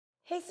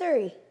Hey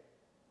Siri,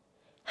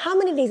 how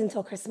many days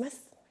until Christmas?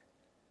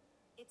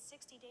 It's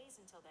 60 days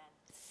until then.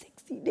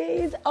 60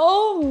 days.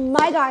 Oh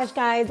my gosh,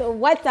 guys.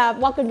 What's up?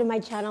 Welcome to my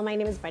channel. My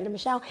name is Brenda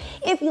Michelle.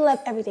 If you love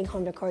everything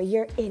home decor,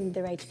 you're in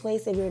the right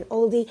place. If you're an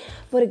oldie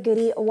but a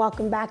goodie,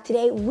 welcome back.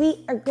 Today,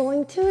 we are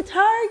going to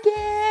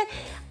Target.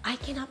 I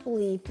cannot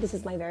believe this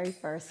is my very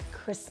first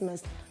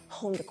Christmas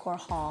home decor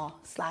haul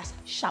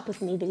 / shop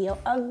with me video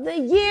of the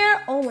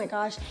year. Oh my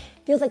gosh.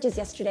 Feels like just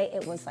yesterday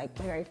it was like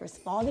my very first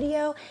fall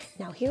video.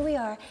 Now here we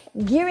are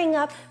gearing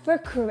up for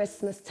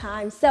Christmas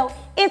time. So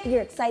if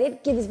you're excited,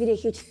 give this video a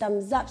huge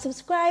thumbs up.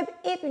 Subscribe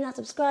if you're not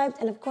subscribed.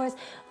 And of course,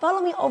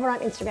 follow me over on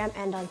Instagram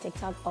and on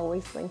TikTok,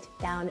 always linked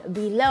down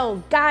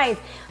below. Guys,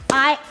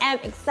 I am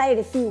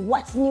excited to see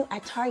what's new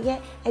at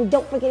Target. And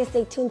don't forget to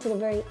stay tuned to the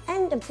very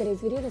end of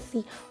today's video to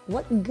see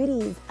what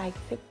goodies I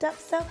picked up.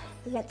 So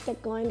let's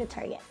get going to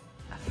Target.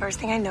 First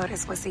thing I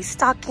noticed was these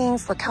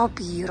stockings. Look how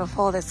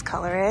beautiful this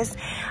color is.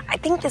 I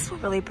think this will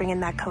really bring in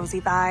that cozy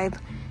vibe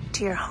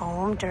to your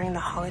home during the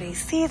holiday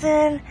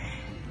season.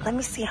 Let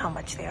me see how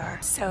much they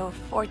are. So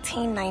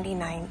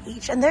 $14.99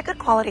 each, and they're good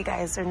quality,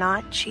 guys. They're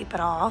not cheap at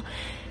all.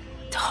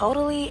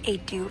 Totally a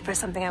dupe for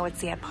something I would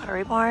see at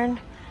Pottery Barn.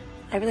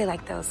 I really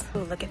like those. Ooh,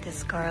 look at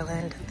this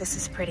garland. This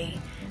is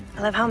pretty.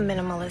 I love how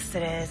minimalist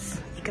it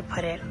is. You could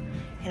put it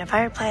in a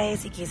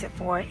fireplace. You can use it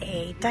for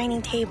a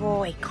dining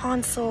table, a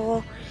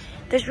console.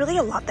 There's really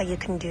a lot that you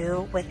can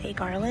do with a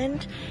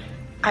garland.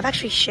 I've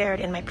actually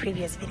shared in my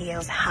previous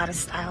videos how to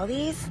style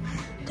these.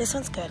 This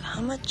one's good. How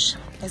much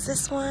is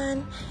this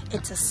one?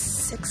 It's a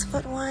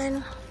 6-foot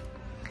one,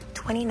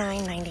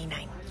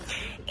 $29.99.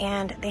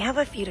 And they have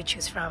a few to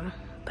choose from,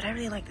 but I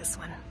really like this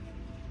one.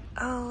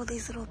 Oh,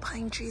 these little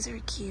pine trees are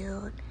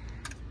cute.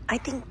 I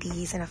think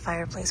these in a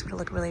fireplace would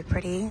look really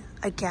pretty.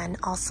 Again,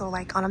 also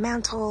like on a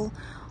mantle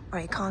or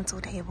a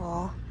console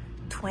table.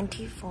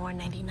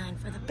 $24.99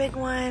 for the big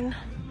one.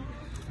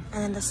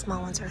 And then the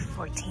small ones are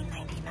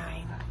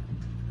 $14.99.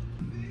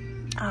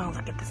 Oh,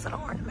 look at this little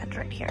ornament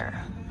right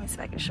here. Let me see if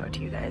I can show it to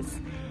you guys.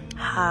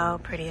 How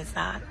pretty is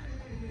that?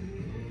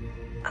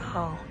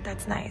 Oh,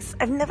 that's nice.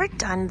 I've never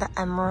done the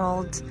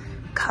emerald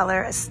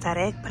color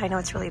aesthetic, but I know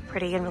it's really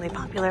pretty and really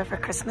popular for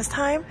Christmas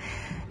time.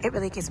 It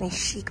really gives me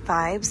chic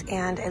vibes,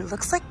 and it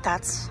looks like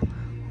that's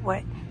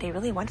what they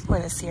really went for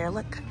this year.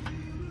 Look,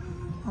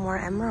 more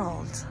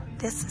emerald.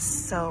 This is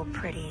so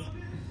pretty.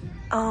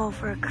 Oh,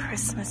 for a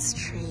Christmas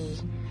tree.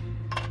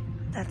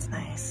 That's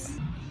nice.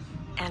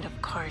 And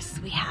of course,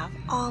 we have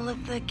all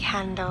of the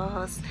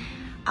candles.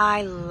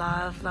 I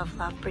love, love,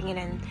 love bringing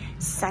in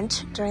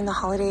scent during the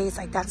holidays.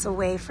 Like, that's a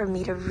way for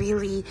me to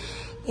really,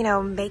 you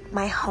know, make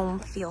my home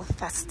feel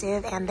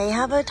festive. And they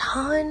have a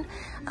ton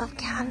of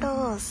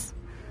candles.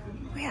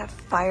 We have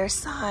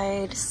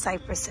fireside,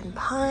 cypress and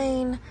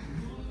pine.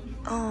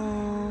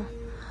 Oh,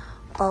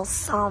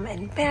 balsam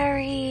and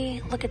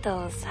berry. Look at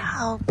those.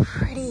 How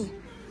pretty.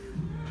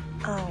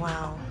 Oh,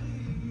 wow.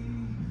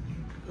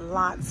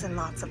 Lots and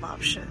lots of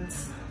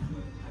options.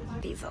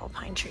 These little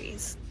pine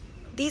trees.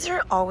 These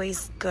are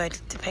always good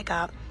to pick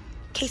up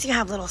in case you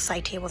have little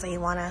side tables that you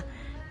want to,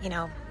 you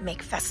know,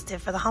 make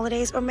festive for the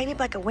holidays, or maybe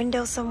like a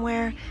window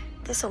somewhere.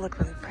 This will look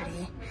really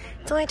pretty.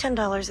 It's only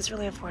 $10. It's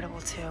really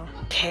affordable too.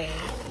 Okay,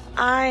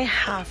 I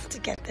have to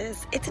get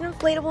this. It's an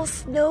inflatable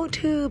snow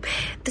tube.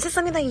 This is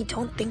something that you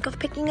don't think of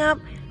picking up,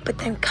 but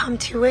then come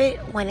to it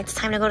when it's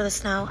time to go to the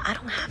snow. I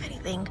don't have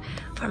anything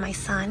for my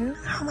son.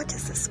 How much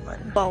is this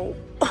one? Whoa.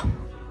 Oh,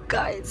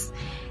 guys,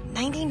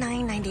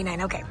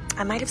 $99.99. Okay,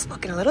 I might have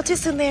spoken a little too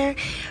soon there.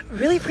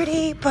 Really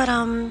pretty, but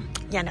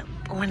yeah, no,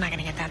 we're not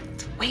gonna get that.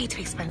 It's way too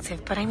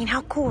expensive, but I mean,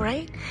 how cool,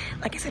 right?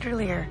 Like I said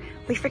earlier,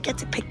 we forget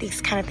to pick these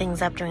kind of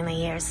things up during the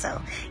year,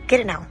 so get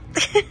it now.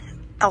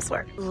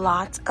 Elsewhere.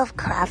 Lots of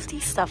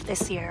crafty stuff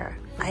this year.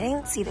 I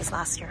didn't see this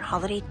last year.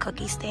 Holiday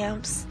cookie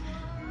stamps.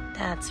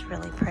 That's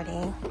really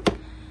pretty.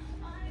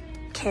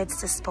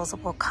 Kids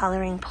disposable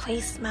coloring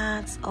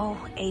placemats. Oh,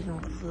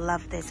 Aiden would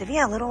love this. If you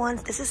have little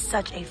ones, this is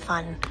such a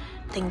fun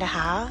thing to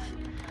have.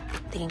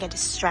 They can get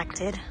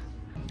distracted.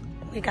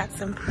 We got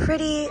some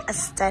pretty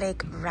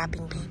aesthetic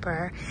wrapping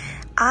paper.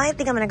 I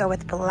think I'm gonna go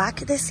with black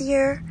this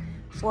year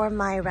for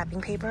my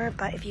wrapping paper,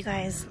 but if you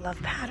guys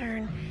love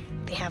pattern,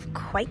 they have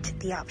quite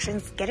the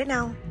options. Get it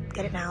now,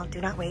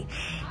 do not wait.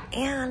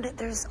 And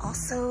there's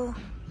also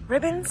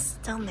ribbons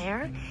down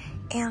there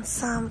and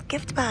some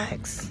gift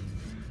bags.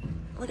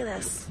 Look at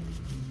this.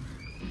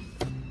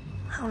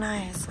 How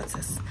nice. What's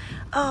this?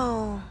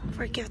 Oh,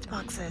 for gift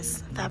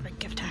boxes, fabric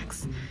gift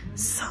tags.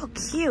 So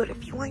cute.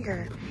 If you want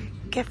your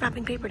gift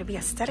wrapping paper to be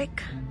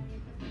aesthetic,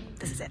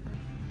 this is it.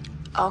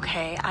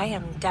 Okay, I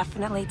am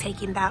definitely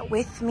taking that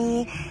with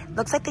me.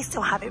 Looks like they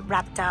still have it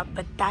wrapped up,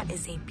 but that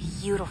is a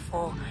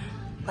beautiful,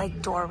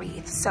 like, door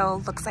wreath.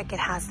 So looks like it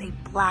has a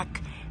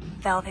black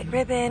velvet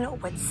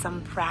ribbon with some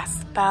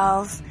brass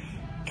bells.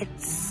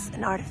 It's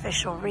an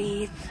artificial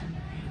wreath.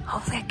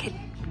 Hopefully I could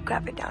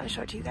grab it down and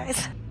show it to you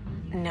guys.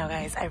 No,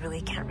 guys, I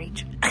really can't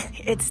reach.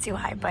 It's too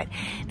high, but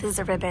this is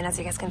a ribbon. As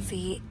you guys can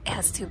see, it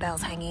has 2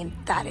 bells hanging.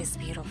 That is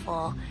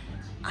beautiful.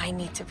 I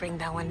need to bring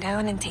that one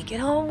down and take it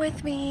home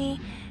with me.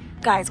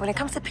 Guys, when it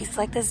comes to pieces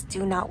like this,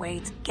 do not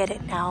wait. Get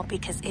it now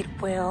because it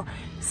will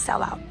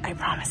sell out. I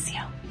promise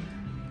you.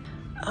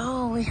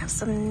 Oh, we have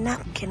some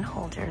napkin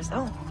holders.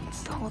 Oh,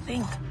 it's the whole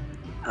thing.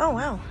 Oh,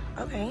 wow.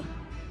 Okay.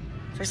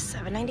 For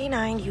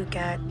 $7.99, you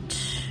get...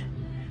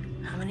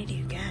 How many do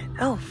you get?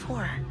 Oh,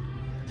 4.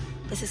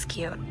 This is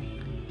cute.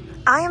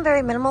 I am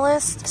very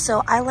minimalist,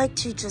 so I like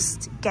to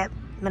just get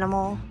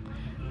minimal,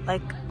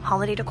 like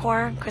holiday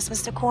decor,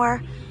 Christmas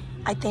decor.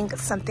 I think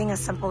something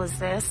as simple as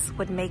this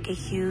would make a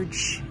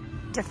huge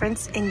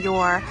difference in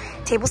your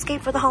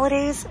tablescape for the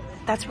holidays.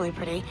 That's really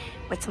pretty.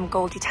 With some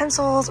gold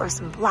utensils or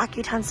some black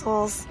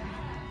utensils.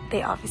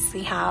 They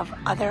obviously have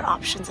other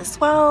options as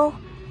well.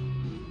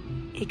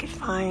 You could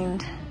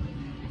find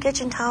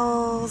kitchen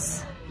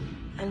towels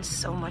and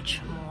so much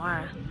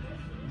more.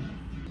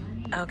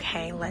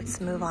 Okay,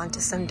 let's move on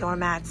to some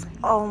doormats.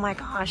 Oh my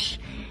gosh,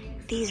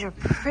 these are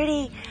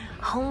pretty.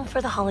 Home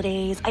for the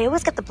holidays. I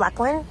always get the black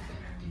one.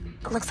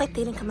 It looks like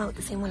they didn't come out with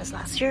the same one as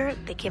last year.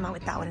 They came out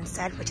with that one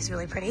instead, which is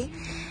really pretty.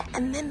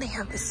 And then they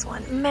have this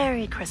one,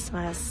 Merry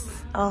Christmas.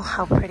 Oh,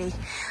 how pretty.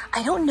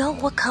 I don't know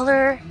what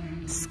color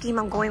scheme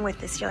I'm going with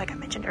this year, like I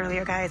mentioned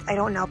earlier, guys. I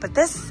don't know, but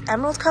this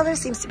emerald color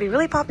seems to be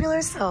really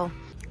popular, so...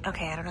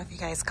 Okay, I don't know if you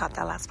guys caught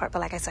that last part, but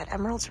like I said,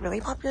 emerald's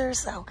really popular,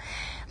 so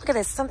look at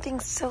this.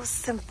 Something so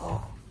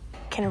simple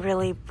can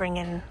really bring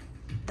in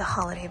the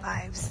holiday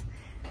vibes.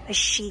 A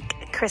chic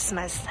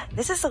Christmas.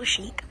 This is so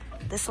chic.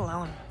 This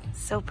alone,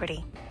 so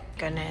pretty.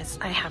 Goodness,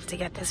 I have to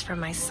get this for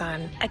my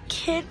son. A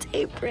kid's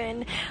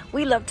apron.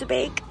 We love to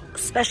bake,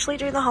 especially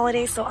during the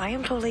holidays, so I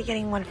am totally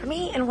getting one for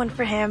me and one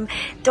for him.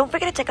 Don't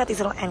forget to check out these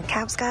little end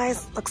caps,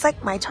 guys. Looks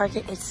like my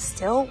Target is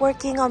still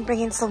working on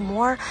bringing some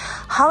more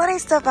holiday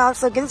stuff out,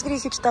 so give this video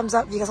a huge thumbs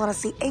up if you guys want to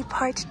see a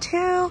part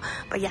 2.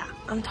 But yeah,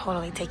 I'm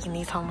totally taking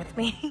these home with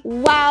me.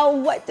 Wow,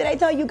 what did I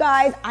tell you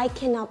guys? I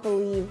cannot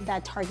believe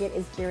that Target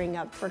is gearing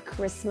up for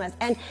Christmas,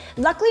 and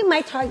luckily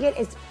my Target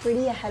is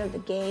pretty ahead of the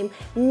game.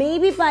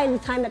 Maybe by the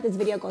time that this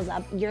video goes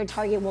up, your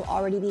Target will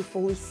already be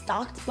fully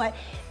stocked, but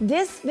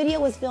this video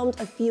was filmed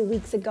a few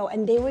weeks ago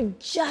and they were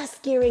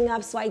just gearing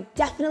up, so I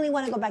definitely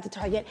want to go back to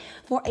Target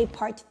for a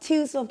part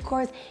 2. So of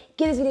course,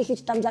 give this video a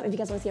huge thumbs up if you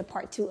guys want to see a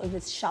part 2 of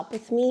this shop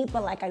with me.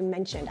 But like I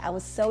mentioned, I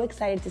was so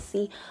excited to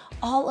see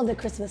all of the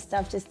Christmas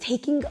stuff just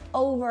taking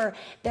over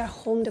their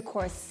home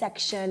decor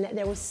section.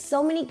 There was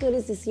so many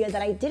goodies this year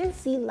that I didn't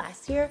see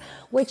last year,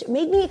 which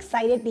made me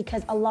excited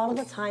because a lot of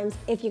the times,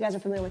 if you guys are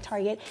familiar with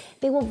Target,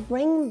 they will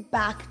bring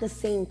back the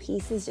same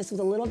pieces just with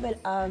a little bit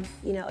of,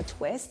 you know, a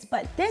twist.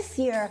 But this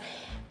year,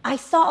 I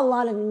saw a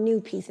lot of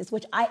new pieces,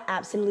 which I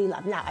absolutely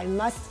love. Now, I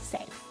must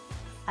say,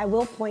 I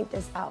will point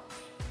this out.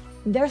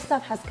 Their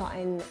stuff has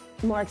gotten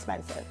more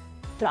expensive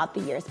throughout the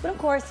years. But of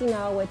course, you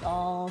know, with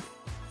all,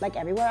 like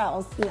everywhere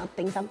else, you know,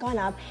 things have gone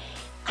up.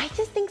 I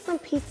just think some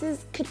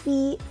pieces could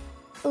be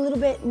a little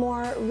bit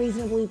more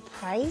reasonably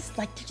priced.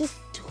 Like, they're just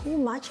too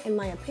much in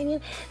my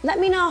opinion. Let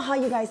me know how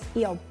you guys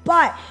feel.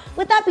 But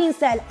with that being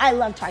said, I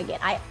love Target.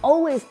 I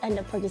always end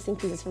up purchasing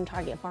pieces from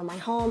Target for my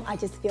home. I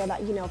just feel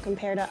that, you know,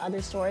 compared to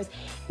other stores,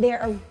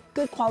 there are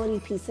good quality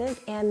pieces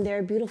and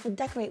they're beautiful to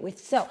decorate with.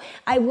 So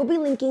I will be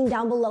linking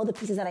down below the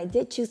pieces that I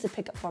did choose to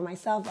pick up for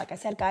myself, like I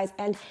said, guys.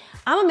 And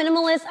I'm a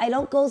minimalist. I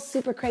don't go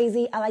super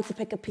crazy. I like to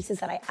pick up pieces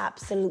that I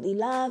absolutely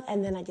love,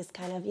 and then I just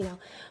kind of, you know,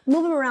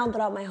 move them around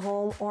throughout my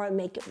home or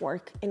make it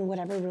work in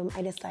whatever room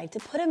I decide to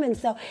put them in.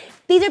 So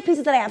these are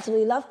pieces that I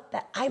absolutely love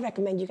that I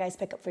recommend you guys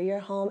pick up for your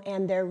home,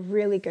 and they're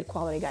really good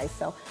quality, guys.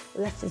 So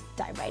let's just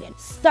dive right in.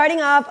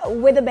 Starting off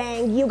with a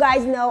bang, you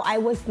guys know I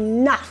was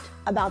not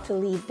about to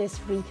leave this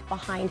wreath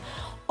behind.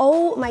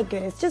 Oh my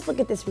goodness, just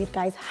look at this wreath,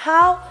 guys.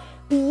 How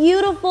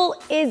beautiful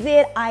is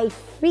it? I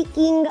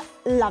freaking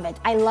love it.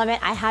 I love it.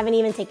 I haven't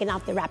even taken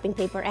off the wrapping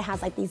paper. It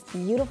has like these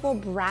beautiful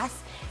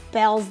brass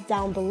bells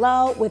down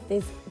below with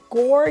this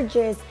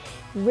gorgeous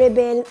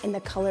ribbon in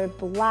the color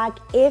black.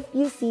 If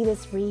you see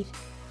this wreath,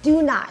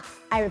 do not,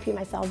 I repeat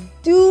myself,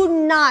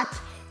 do not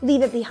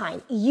leave it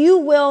behind. You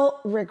will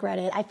regret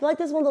it. I feel like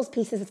this is one of those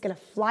pieces that's gonna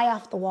fly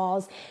off the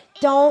walls.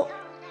 Don't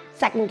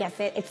second guess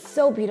it. It's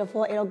so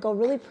beautiful. It'll go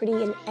really pretty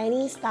in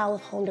any style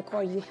of home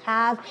decor you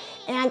have.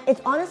 And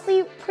it's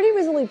honestly pretty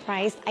reasonably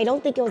priced. I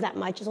don't think it was that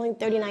much. It's only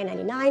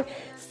 $39.99.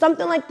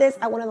 Something like this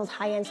at one of those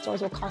high-end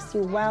stores will cost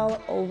you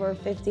well over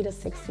 $50 to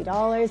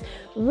 $60.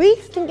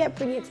 Wreaths can get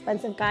pretty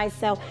expensive, guys.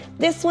 So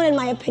this one, in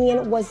my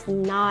opinion, was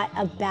not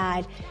a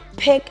bad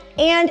pick.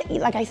 And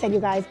like I said, you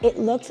guys, it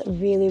looks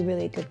really,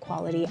 really good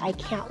quality. I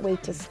can't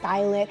wait to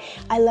style it.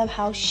 I love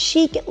how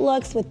chic it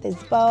looks with this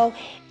bow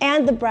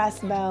and the brass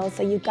bell.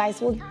 So you guys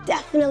will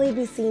definitely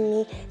be seeing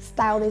me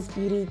style this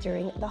beauty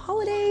during the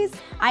holidays.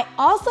 I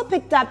also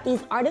picked up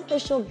these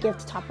artificial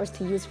gift toppers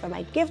to use for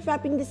my gift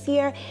wrapping this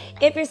year.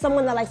 If you're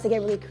someone that likes to get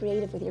really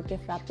creative with your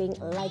gift wrapping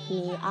like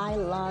me, I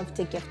love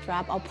to gift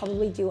wrap. I'll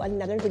probably do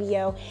another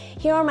video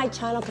here on my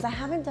channel because I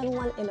haven't done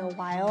one in a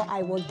while.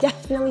 I will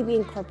definitely be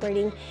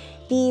incorporating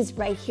these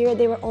right here.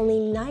 They were only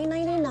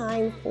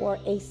 $9.99 for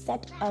a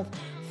set of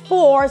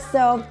 4,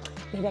 so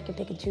maybe I can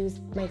pick and choose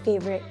my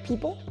favorite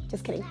people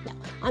Just kidding. No,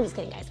 I'm just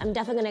kidding, guys. I'm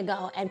definitely gonna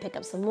go and pick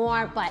up some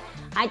more, but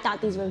I thought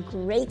these were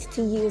great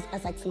to use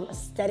as like some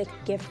aesthetic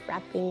gift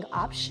wrapping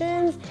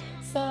options.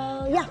 So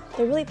yeah,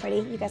 they're really pretty.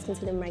 You guys can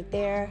see them right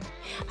there.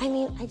 I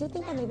mean, I do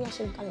think that maybe I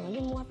should have gone a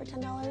little bit more for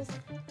 $10.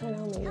 I don't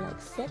know, maybe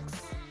like 6,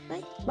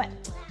 right? But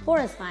 4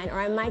 is fine, or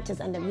I might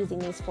just end up using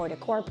these for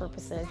decor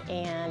purposes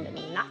and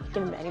not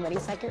give them to anybody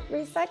so I could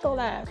recycle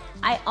them.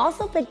 I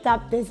also picked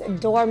up this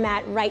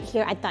doormat right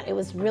here. I thought it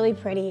was really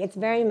pretty. It's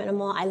very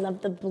minimal. I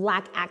love the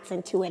black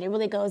accent to it. It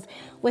really goes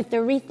with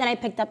the wreath that I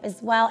picked up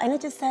as well. And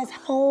it just says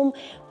home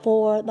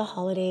for the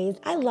holidays.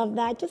 I love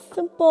that. Just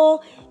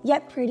simple,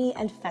 yet pretty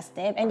and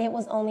festive. And it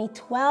was only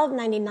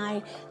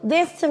 $12.99.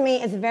 This to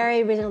me is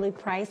very reasonably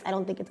priced. I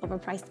don't think it's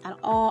overpriced at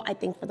all. I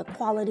think for the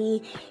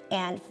quality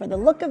and for the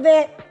look of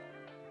it,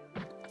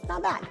 it's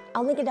not bad.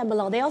 I'll link it down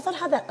below. They also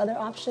have that other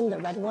option, the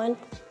red one.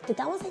 Did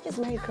that one say just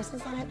Merry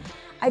Christmas on it?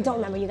 I don't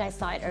remember. You guys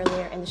saw it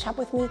earlier in the shop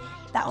with me.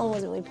 That one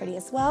was really pretty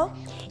as well.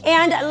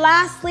 And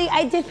lastly,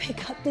 I did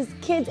pick up this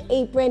kid's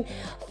apron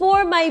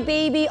for my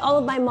baby. All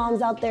of my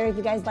moms out there, if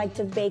you guys like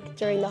to bake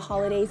during the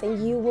holidays,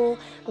 and you will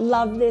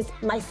love this.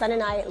 My son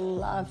and I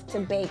love to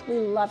bake. We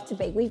love to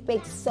bake. We've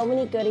baked so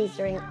many goodies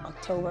during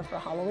October for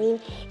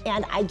Halloween,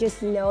 and I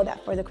just know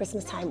that for the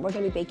Christmas time, we're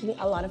gonna be baking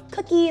a lot of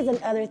cookies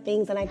and other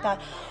things, and I thought,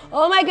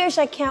 oh my gosh,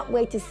 I can't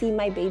wait to see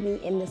my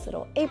baby in this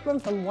little apron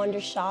from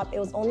Wondershop. It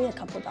was only a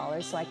couple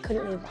dollars, so I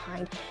couldn't leave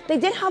behind. They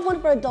did have one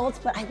for adults,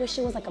 but I wish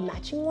it was like a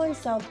matching one,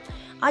 so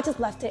I just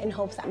left it in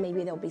hopes that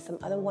maybe there'll be some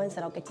other ones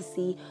that I'll get to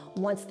see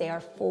once they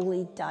are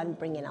fully done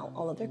bringing out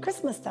all of their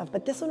Christmas stuff.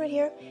 But this one right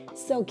here,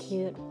 so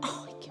cute.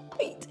 Oh, I can't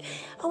wait.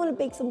 I want to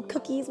bake some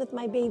cookies with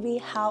my baby.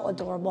 How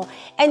adorable.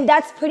 And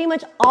that's pretty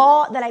much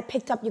all that I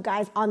picked up, you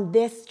guys, on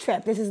this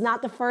trip. This is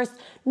not the first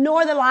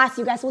nor the last.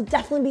 You guys will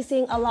definitely be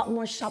seeing a lot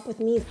more shop with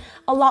me's,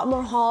 a lot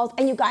more hauls.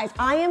 And you guys,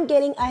 I am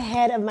getting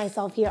ahead of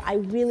myself here. I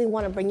really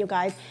want to bring you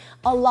guys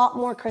a lot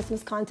more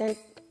Christmas content.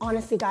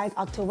 Honestly, guys,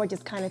 October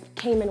just kind of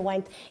came and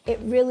went.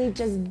 It really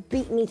just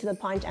beat me to the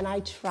punch, and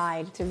I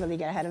tried to really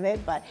get ahead of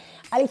it, but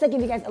at least I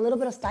give you guys a little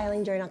bit of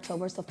styling during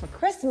October. So for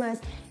Christmas,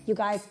 you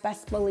guys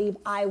best believe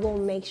I will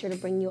make sure to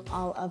bring you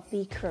all of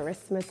the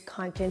Christmas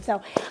content.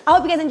 So I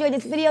hope you guys enjoyed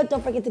this video.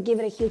 Don't forget to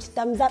give it a huge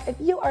thumbs up if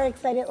you are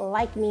excited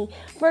like me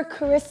for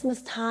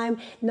Christmas time.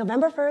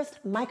 November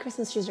 1st, my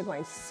Christmas trees are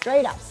going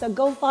straight up. So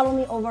go follow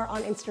me over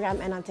on Instagram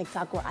and on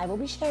TikTok, where I will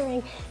be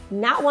sharing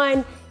not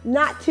 1,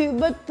 not 2,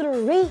 but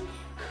 3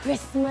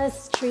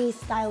 Christmas tree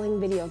styling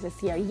videos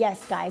this year.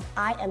 Yes, guys,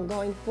 I am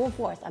going full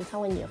force. I'm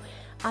telling you,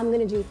 I'm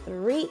gonna do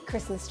 3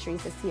 Christmas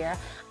trees this year.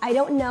 I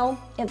don't know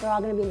if they're all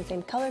gonna be in the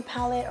same color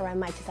palette, or I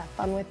might just have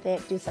fun with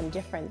it, do some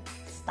different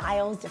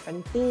styles,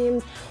 different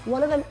themes.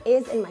 One of them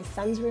is in my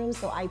son's room,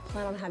 so I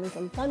plan on having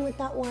some fun with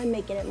that one,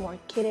 making it more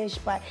kiddish.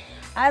 But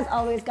as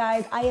always,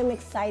 guys, I am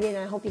excited, and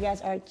I hope you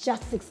guys are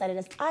just as excited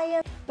as I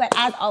am. But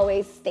as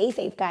always, stay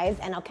safe, guys,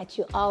 and I'll catch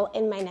you all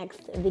in my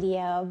next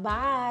video.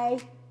 Bye.